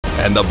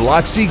And the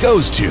bloxy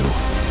goes to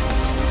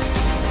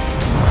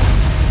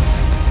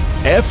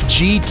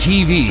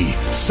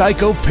FGTV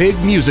Psycho Pig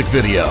music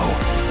video.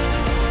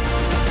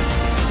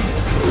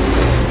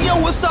 Yo,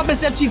 what's up?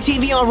 It's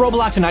FGTV on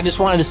Roblox, and I just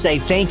wanted to say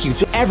thank you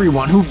to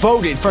everyone who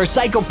voted for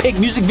Psycho Pig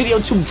music video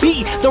to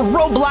be the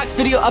Roblox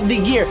video of the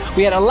year.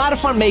 We had a lot of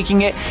fun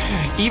making it.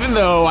 Even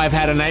though I've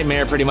had a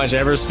nightmare pretty much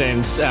ever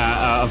since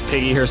of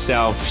Piggy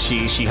herself,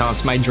 she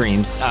haunts my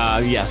dreams.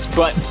 Yes,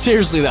 but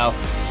seriously though,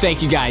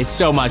 thank you guys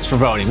so much for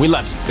voting. We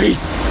love you.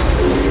 Peace.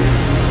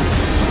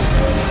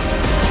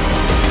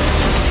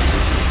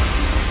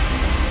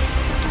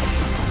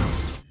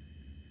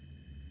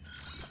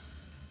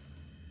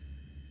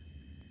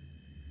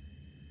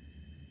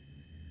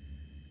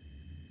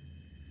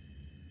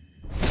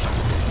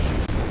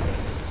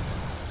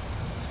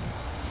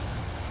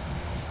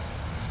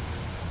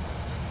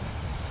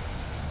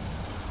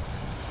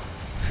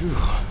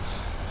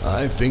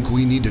 I think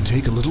we need to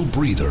take a little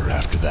breather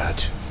after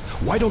that.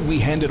 Why don't we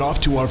hand it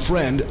off to our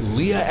friend,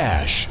 Leah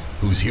Ash,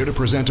 who's here to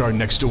present our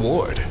next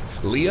award.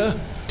 Leah,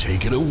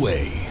 take it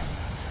away.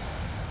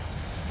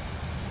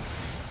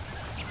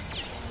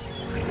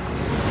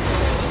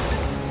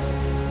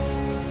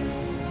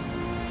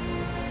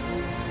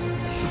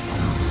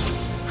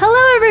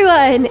 Hello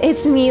everyone,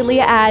 it's me,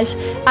 Leah Ash.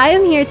 I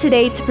am here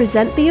today to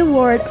present the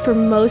award for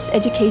Most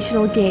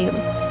Educational Game.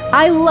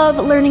 I love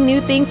learning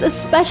new things,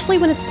 especially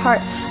when it's part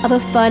of a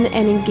fun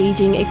and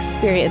engaging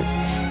experience.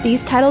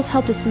 These titles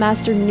helped us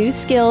master new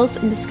skills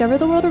and discover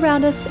the world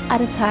around us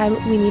at a time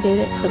we needed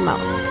it the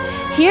most.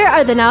 Here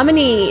are the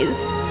nominees.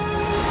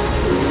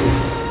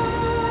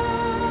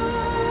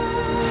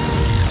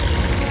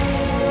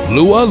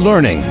 Lua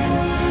Learning.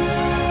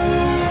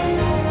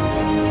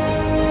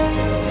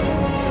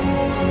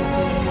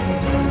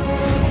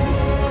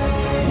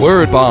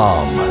 Word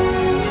Bomb.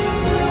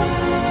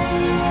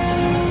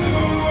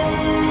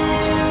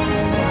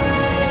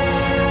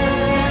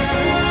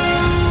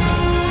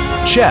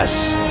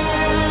 Chess.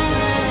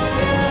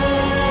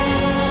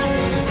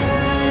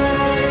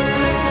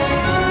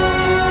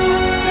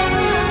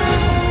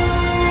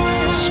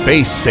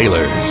 Space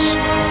Sailors.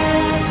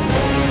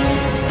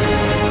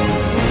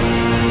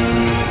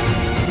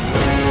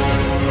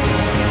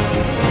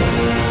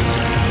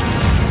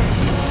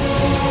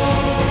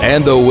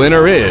 And the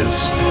winner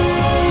is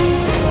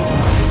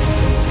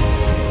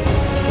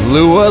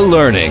Lua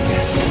Learning.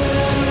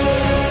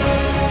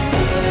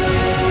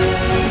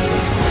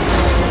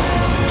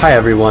 Hi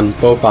everyone,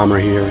 Boat Bomber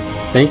here.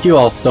 Thank you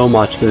all so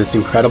much for this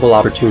incredible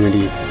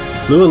opportunity.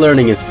 Lua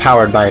Learning is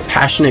powered by a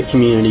passionate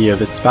community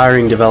of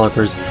aspiring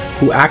developers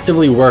who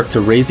actively work to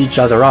raise each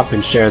other up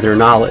and share their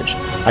knowledge.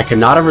 I could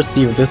not have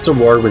received this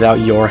award without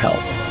your help.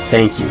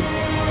 Thank you.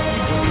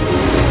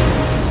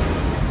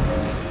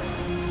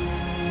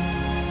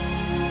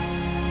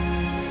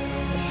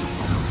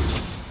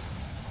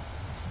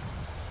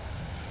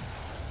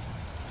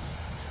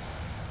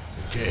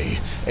 Okay,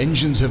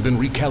 engines have been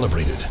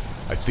recalibrated.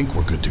 I think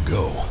we're good to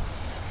go.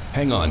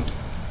 Hang on.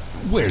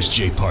 Where's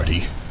J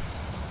Party?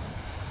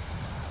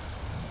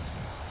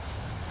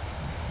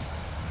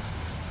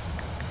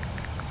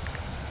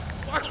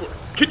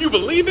 Foxworth, can you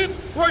believe it?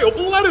 Royal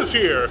blood is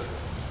here!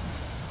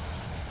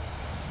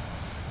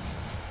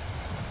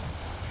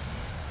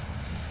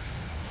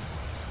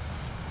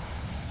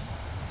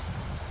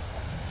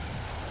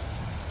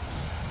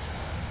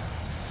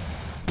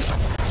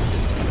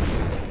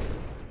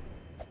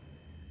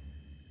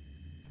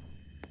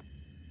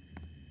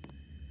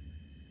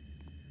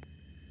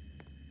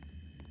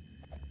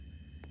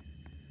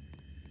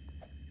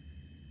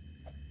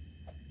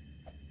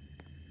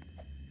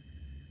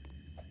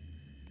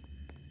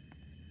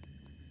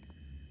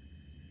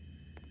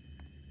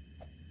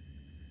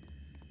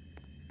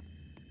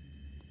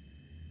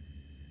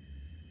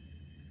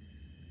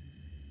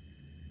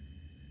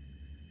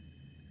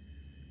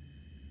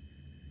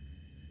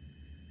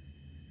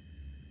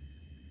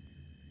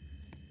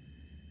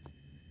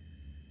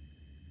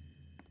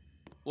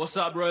 What's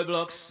up,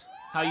 Roblox?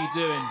 How you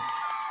doing?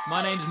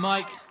 My name's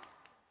Mike,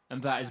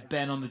 and that is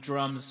Ben on the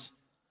drums,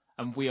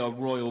 and we are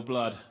Royal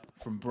Blood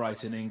from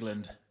Brighton,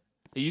 England.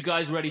 Are you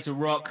guys ready to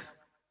rock?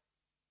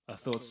 I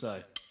thought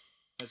so.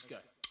 Let's go.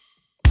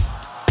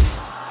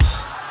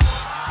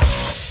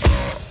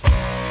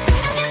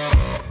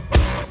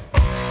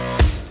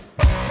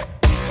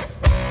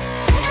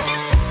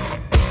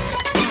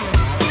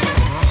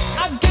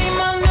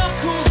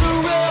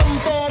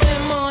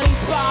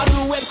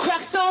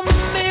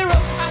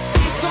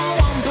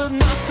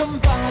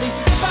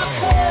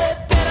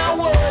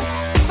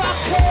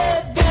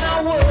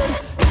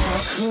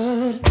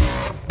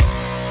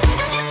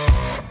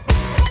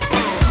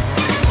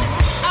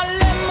 I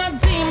let my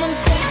demons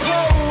take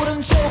hold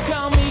and choke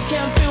on me.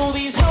 Can't feel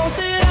these holes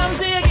that I'm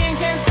digging.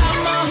 Can't stop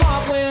my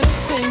heart when it's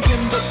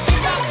sinking. But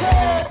if I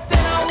could,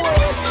 then I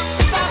would.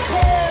 If I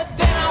could,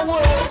 then I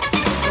would.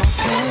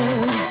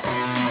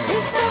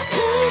 If I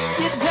could,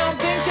 you don't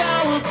think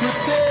I would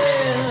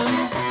pretend.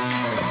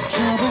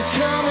 Trouble's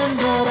coming,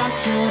 but I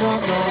still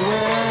don't know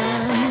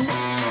when.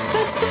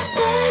 That's the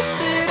voice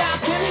that I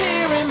can hear.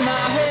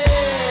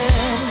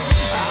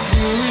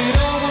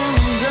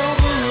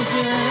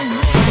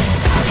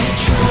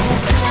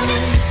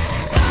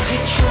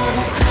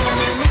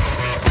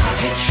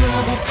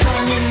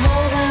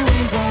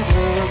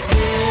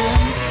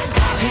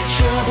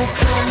 trouble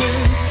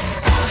coming.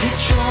 I hear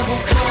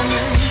trouble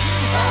coming.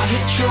 I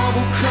hear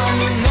trouble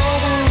coming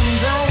over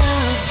and over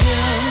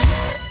again.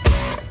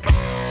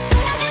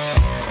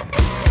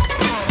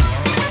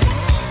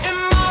 In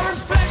my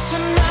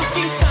reflection, I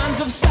see signs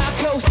of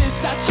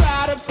psychosis. I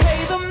try to pay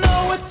them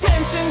no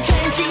attention,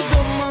 can't keep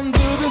them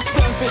under the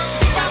surface.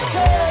 If I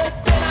could,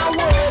 then I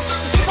would.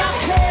 If I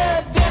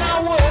could, then I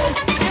would.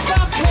 If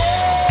I could.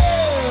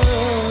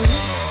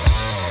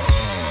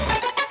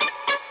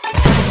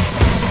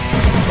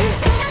 If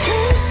I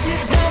could, you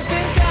don't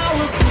think I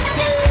would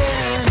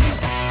pretend.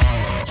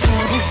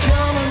 Trouble's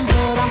coming,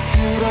 but I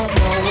still don't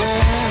know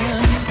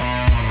when.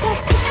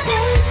 That's the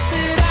voice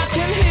that I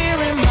can hear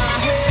in my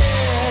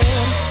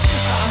head.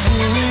 I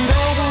hear it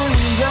over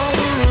and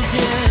over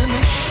again.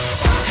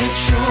 I hear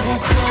trouble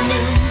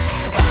coming.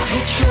 I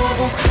hear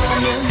trouble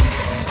coming.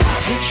 I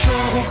hear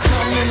trouble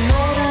coming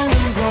over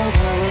and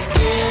over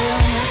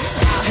again.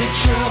 I hear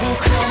trouble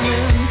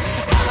coming.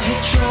 I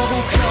hear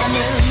trouble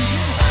coming.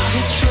 I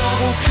hear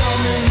trouble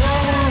coming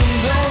over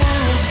and over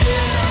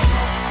again.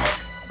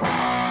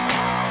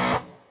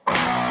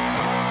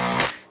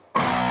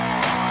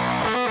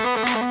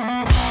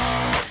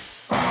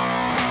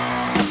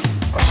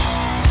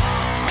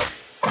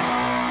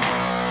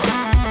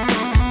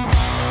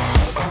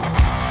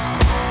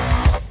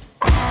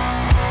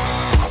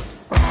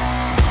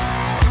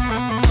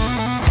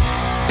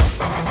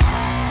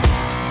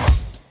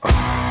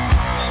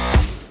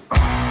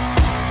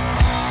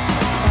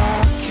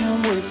 I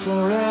can't wait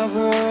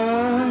forever,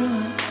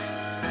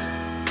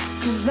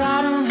 'cause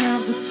I don't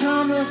have the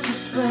time left to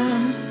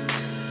spend.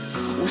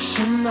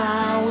 Wishing I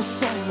was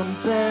someone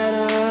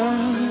better.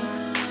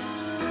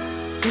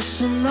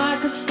 Wishing I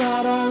could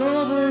start all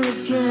over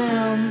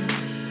again.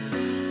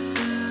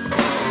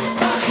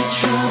 I hear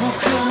trouble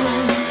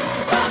coming.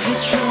 I hear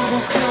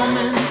trouble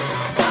coming.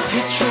 I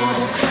hear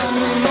trouble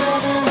coming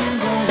over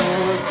and over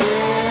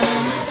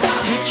again. I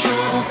hear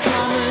trouble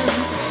coming.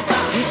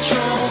 I hear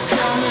trouble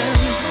coming.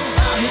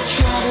 I hear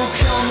trouble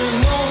coming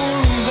over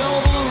and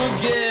over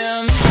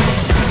again.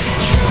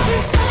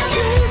 If I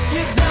could,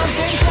 you don't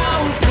think I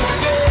would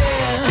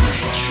pretend.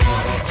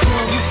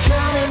 Trouble's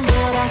coming,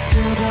 but I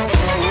still don't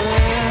know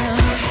when.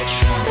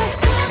 That's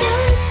the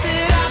voice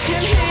that I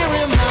can hear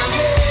in my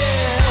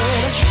head.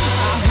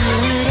 I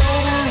hear it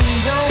over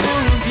and over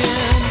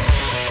again.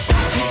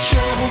 I hear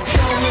trouble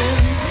coming.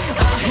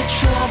 I hear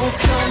trouble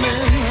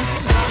coming.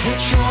 I hear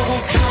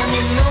trouble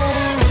coming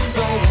over and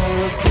over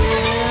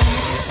again.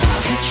 I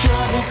hear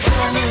trouble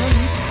coming.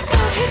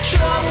 I hear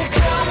trouble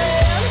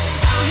coming.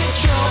 I hear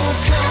trouble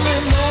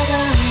coming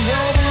over and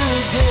over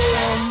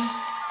again.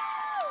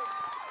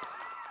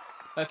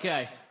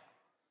 Okay,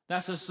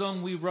 that's a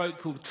song we wrote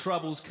called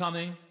Trouble's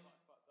Coming.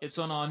 It's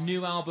on our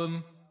new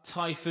album,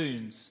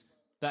 Typhoons.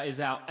 That is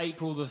out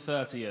April the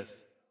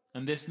 30th.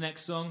 And this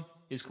next song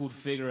is called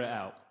Figure It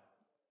Out.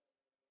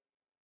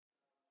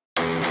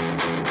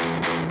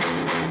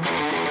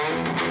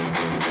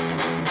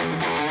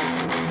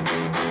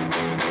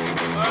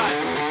 Alright,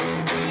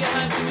 put your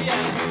hands in the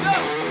air, let's go!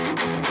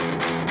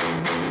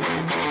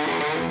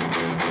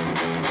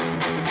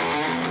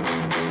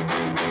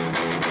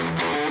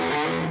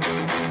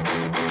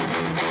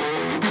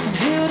 Nothing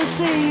here to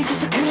see,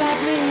 just a kid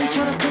like me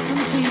trying to cut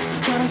some teeth,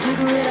 trying to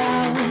figure it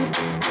out.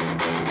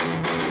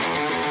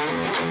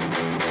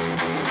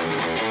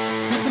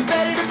 Nothing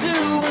better to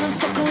do when I'm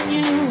stuck on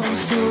you. I'm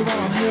still while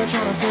I'm here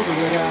trying to figure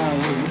it out.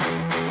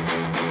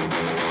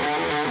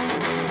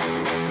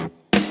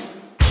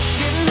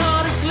 Getting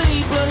hard to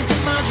sleep, blood is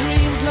in my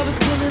dreams, love is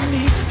killing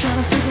me, trying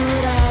to figure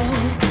it out.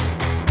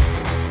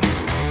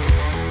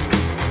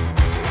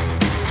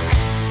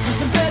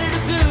 Nothing better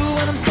to do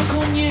when I'm stuck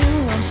on you.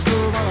 I'm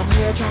still while I'm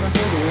here trying to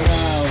figure it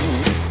out.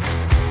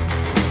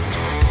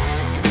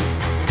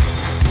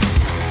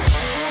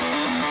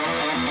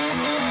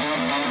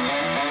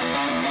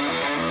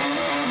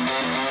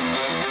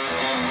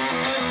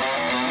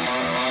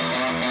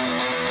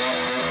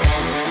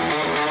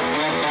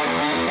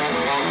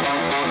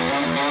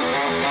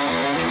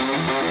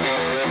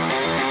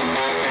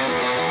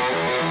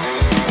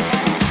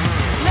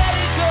 Let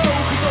it go,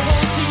 'cause I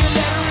won't see your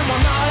letter and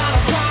I'm not allowed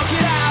to talk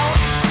it out.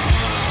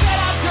 Said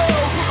I'd go,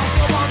 put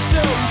myself on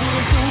show, but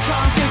I'm still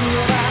trying to figure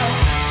it out.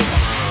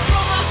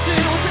 Broke my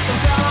suit, took the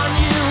foul on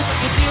you,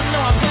 you didn't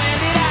know I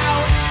planned it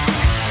out.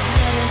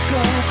 Let it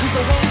go, 'cause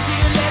I won't see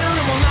your letter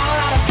and I'm not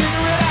allowed to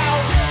figure it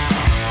out.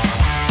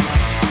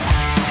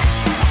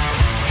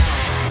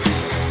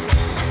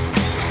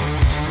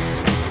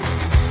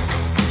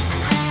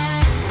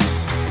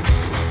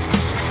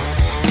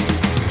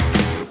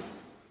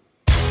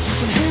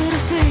 Nothing here to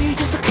see,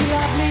 just a kid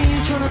like me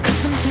trying to cut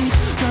some teeth,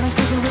 trying to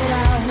figure it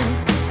out.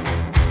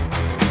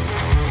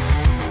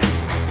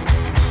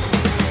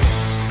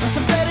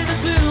 Nothing better to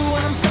do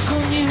when I'm stuck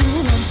on you.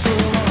 I'm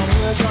still on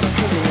here trying to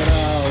figure it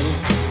out.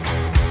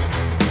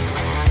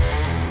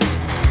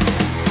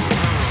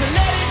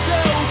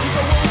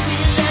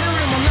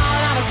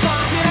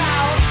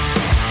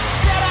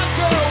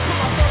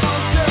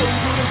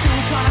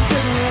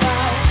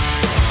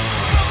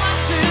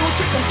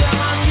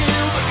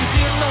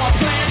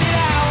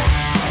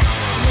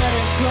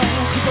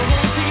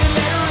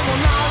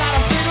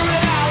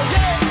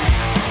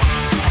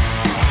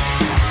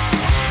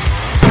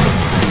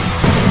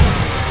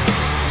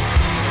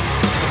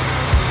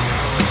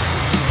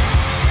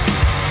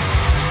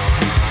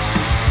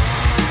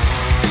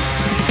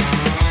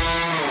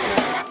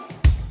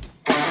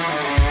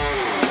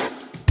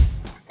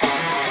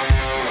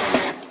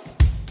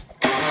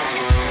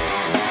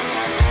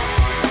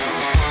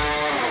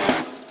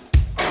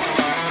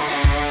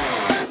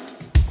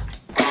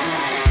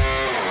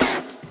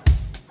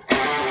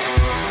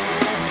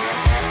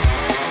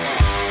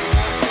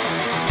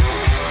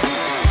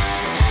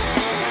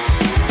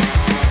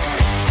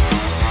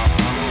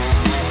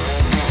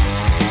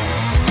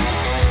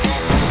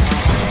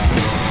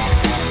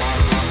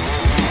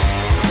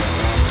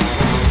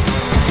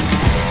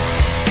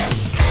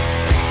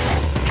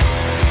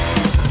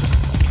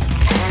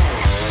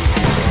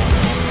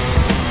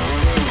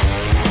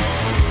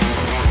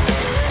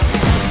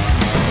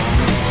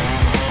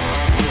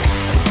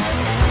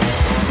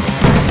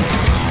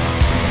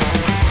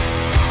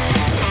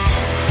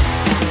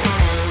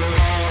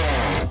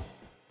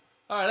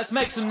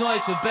 Let's make some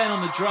noise for Ben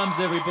on the drums,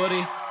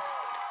 everybody.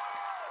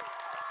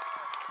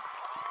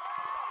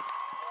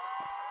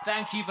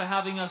 Thank you for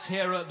having us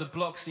here at the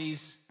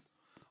Bloxies.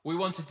 We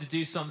wanted to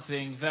do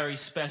something very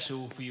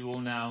special for you all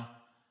now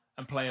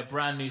and play a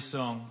brand new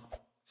song.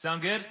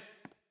 Sound good?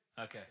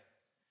 Okay.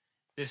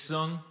 This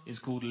song is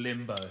called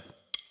Limbo.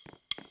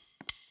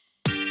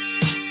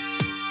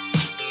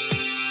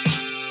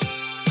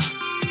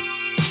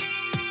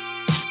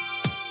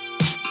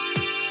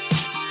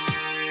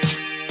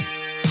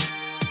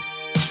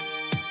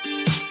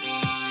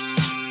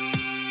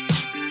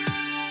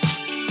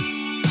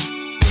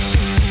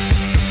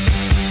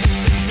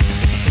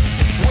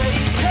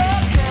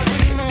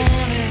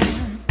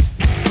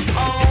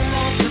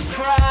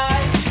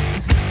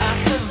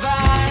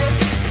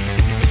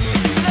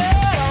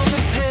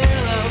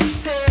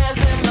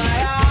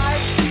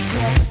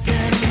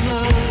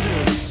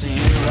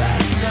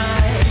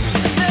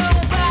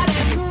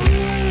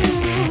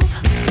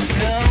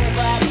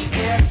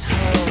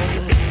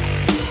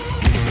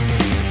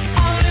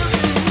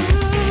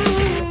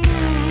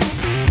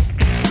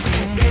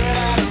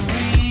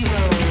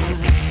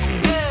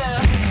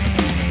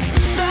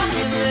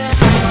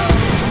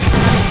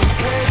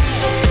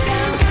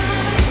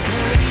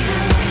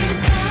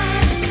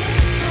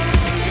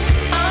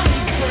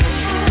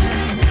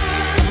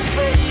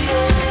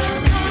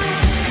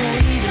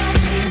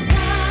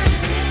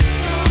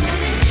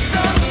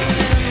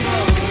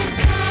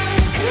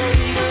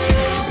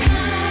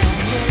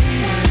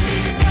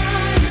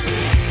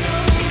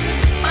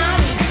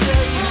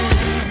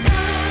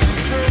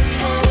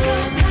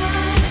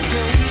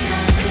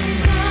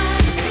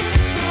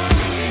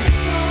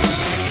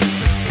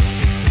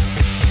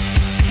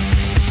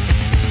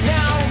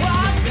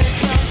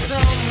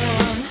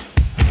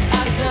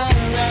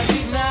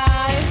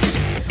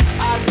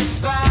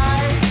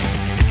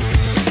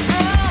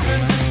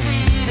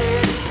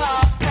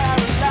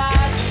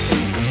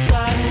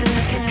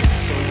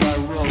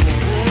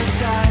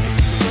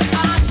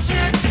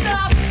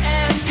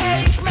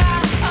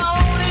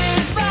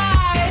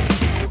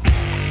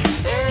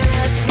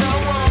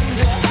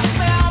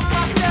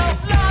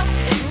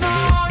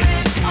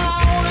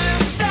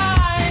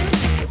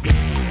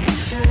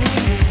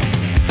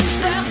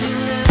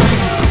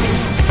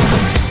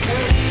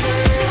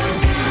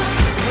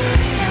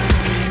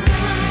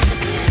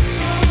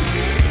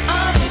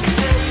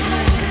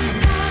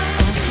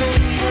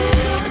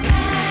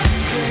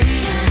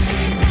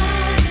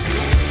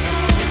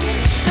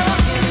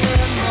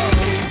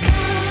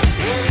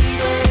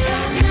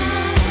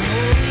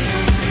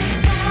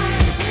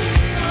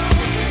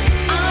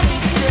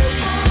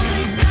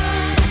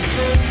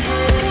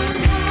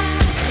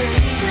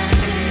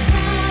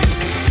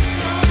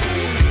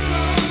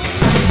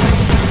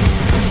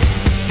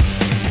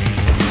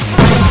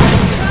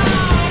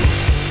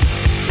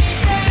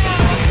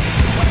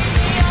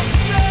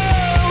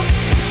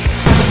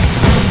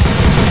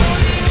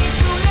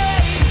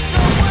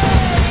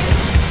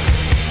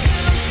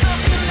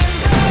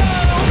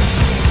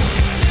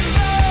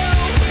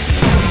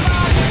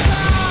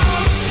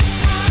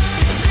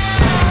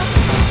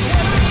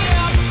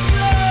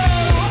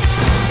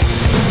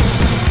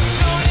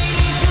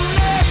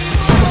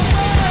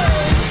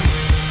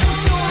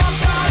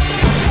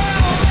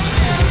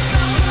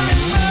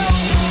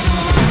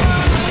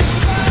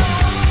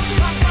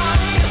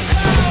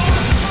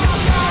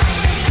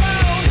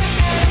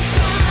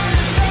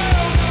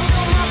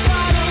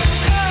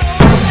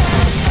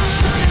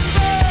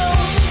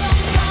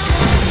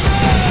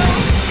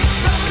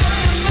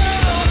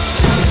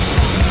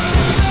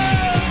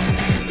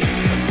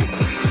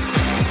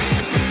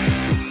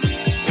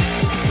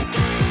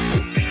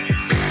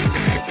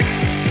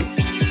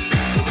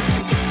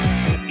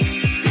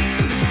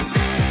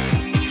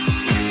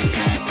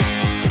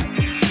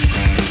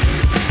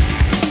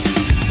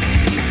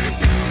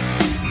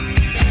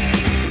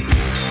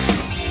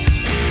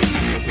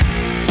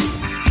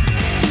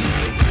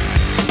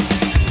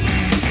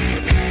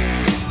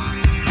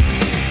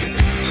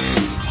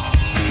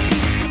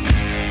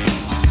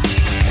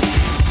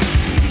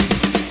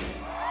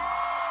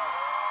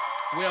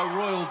 We are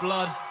Royal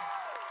Blood.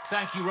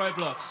 Thank you,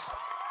 Roblox.